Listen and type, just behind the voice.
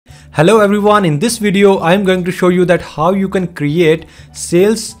Hello everyone, in this video I am going to show you that how you can create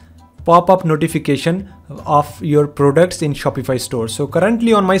sales pop-up notification of your products in Shopify store. So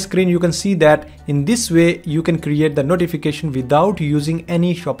currently on my screen you can see that in this way you can create the notification without using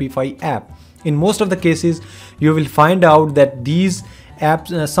any Shopify app. In most of the cases you will find out that these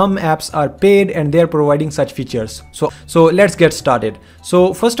apps, some apps are paid and they are providing such features. So let's get started.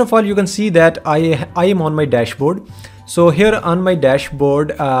 So first of all, you can see that I am on my dashboard. So here on my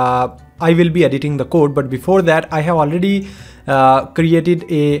dashboard, I will be editing the code, but before that I have already created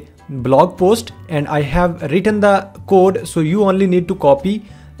a blog post and I have written the code. So you only need to copy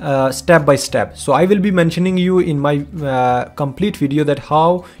step by step. So I will be mentioning you in my complete video that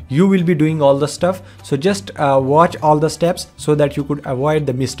how you will be doing all the stuff. So just watch all the steps so that you could avoid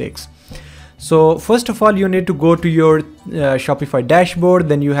the mistakes. So first of all, you need to go to your Shopify dashboard,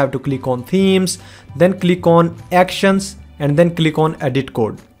 then you have to click on themes, then click on actions and then click on edit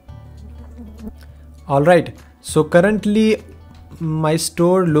code. All right, so currently my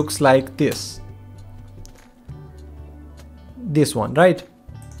store looks like this one, right?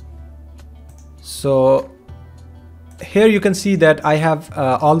 So here you can see that I have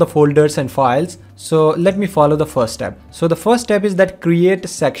all the folders and files. So let me follow the first step. So the first step is that create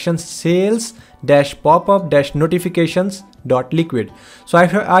section sales-popup-notifications.liquid. So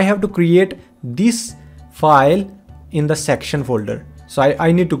I have to create this file in the section folder. So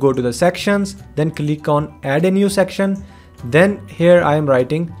I need to go to the sections, then click on add a new section. Then here I am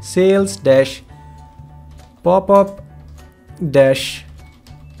writing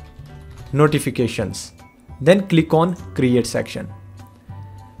sales-popup-notifications. Then click on create section.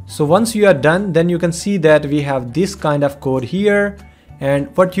 So once you are done, then you can see that we have this kind of code here. And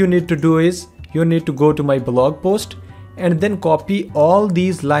what you need to do is you need to go to my blog post and then copy all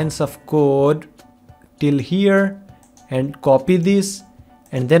these lines of code till here and copy this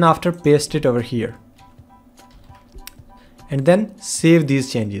and then after paste it over here. And then save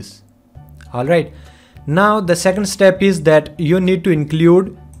these changes. All right. Now the second step is that you need to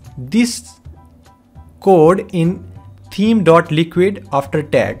include this code in theme.liquid after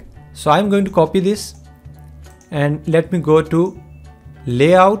tag. So I'm going to copy this and let me go to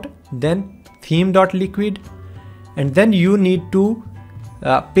layout, then theme.liquid, and then you need to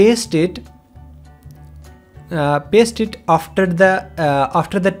paste it after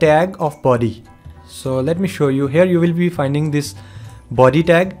the tag of body. So let me show you. Here you will be finding this body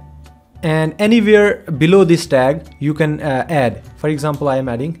tag, and anywhere below this tag you can add. For example, I am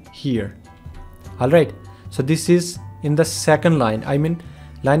adding here. All right, so this is in the second line, I mean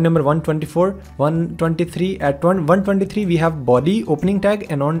line number 124, 123. At 123 we have body opening tag,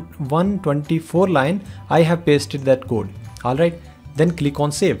 and on 124 line I have pasted that code. All right, then click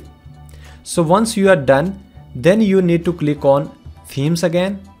on save. So once you are done, then you need to click on themes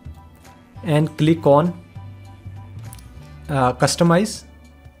again and click on customize.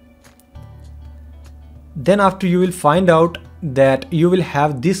 Then after you will find out that you will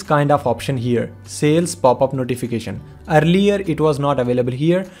have this kind of option here, sales pop-up notification. Earlier it was not available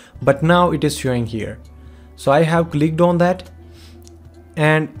here, but now it is showing here. So I have clicked on that,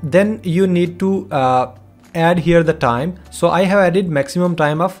 and then you need to add here the time. So I have added maximum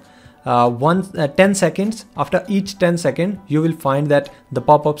time of 10 seconds. After each 10 seconds you will find that the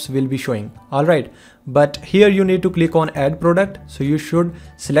pop-ups will be showing. All right, but here you need to click on add product. So you should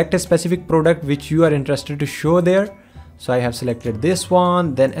select a specific product which you are interested to show there. So I have selected this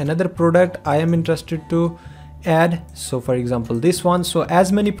one, then another product I am interested to add. So for example, this one. So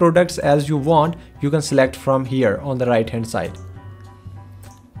as many products as you want, you can select from here on the right hand side.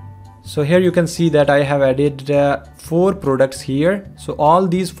 So here you can see that I have added 4 products here. So all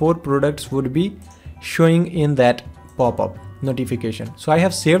these 4 products would be showing in that pop-up notification. So I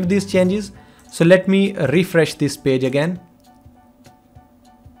have saved these changes. So let me refresh this page again.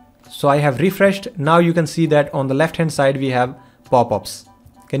 So I have refreshed. Now you can see that on the left hand side we have pop-ups.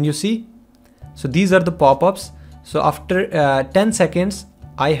 Can you see? So these are the pop-ups. So after 10 seconds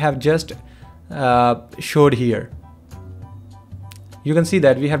I have just showed here. You can see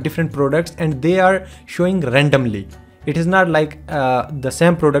that we have different products and they are showing randomly. It is not like the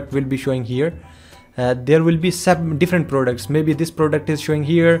same product will be showing here. There will be some different products. Maybe this product is showing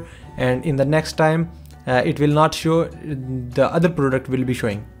here and in the next time it will not show, the other product will be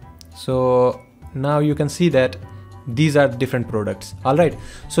showing. So now you can see that these are different products. All right,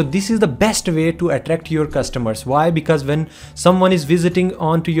 so this is the best way to attract your customers. Why? Because when someone is visiting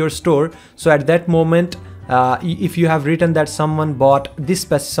onto your store, so at that moment if you have written that someone bought this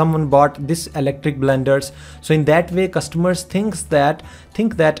electric blenders, so in that way customers think that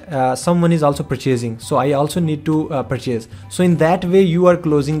someone is also purchasing, so I also need to purchase. So in that way you are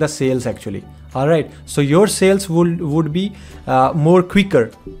closing the sales actually. All right, so your sales would be more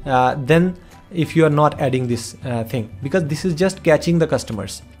quicker than if you are not adding this thing, because this is just catching the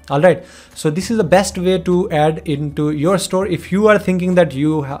customers. All right, so this is the best way to add into your store. If you are thinking that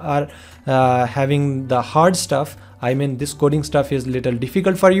you are having the hard stuff, I mean this coding stuff is little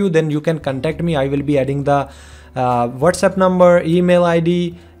difficult for you, then you can contact me. I will be adding the WhatsApp number, email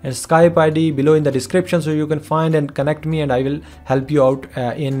ID and Skype ID below in the description, so you can find and connect me, and I will help you out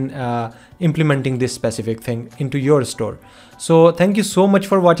in implementing this specific thing into your store. So thank you so much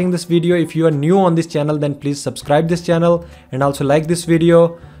for watching this video. If you are new on this channel, then please subscribe this channel and also like this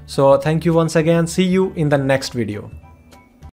video. So thank you once again. See you in the next video.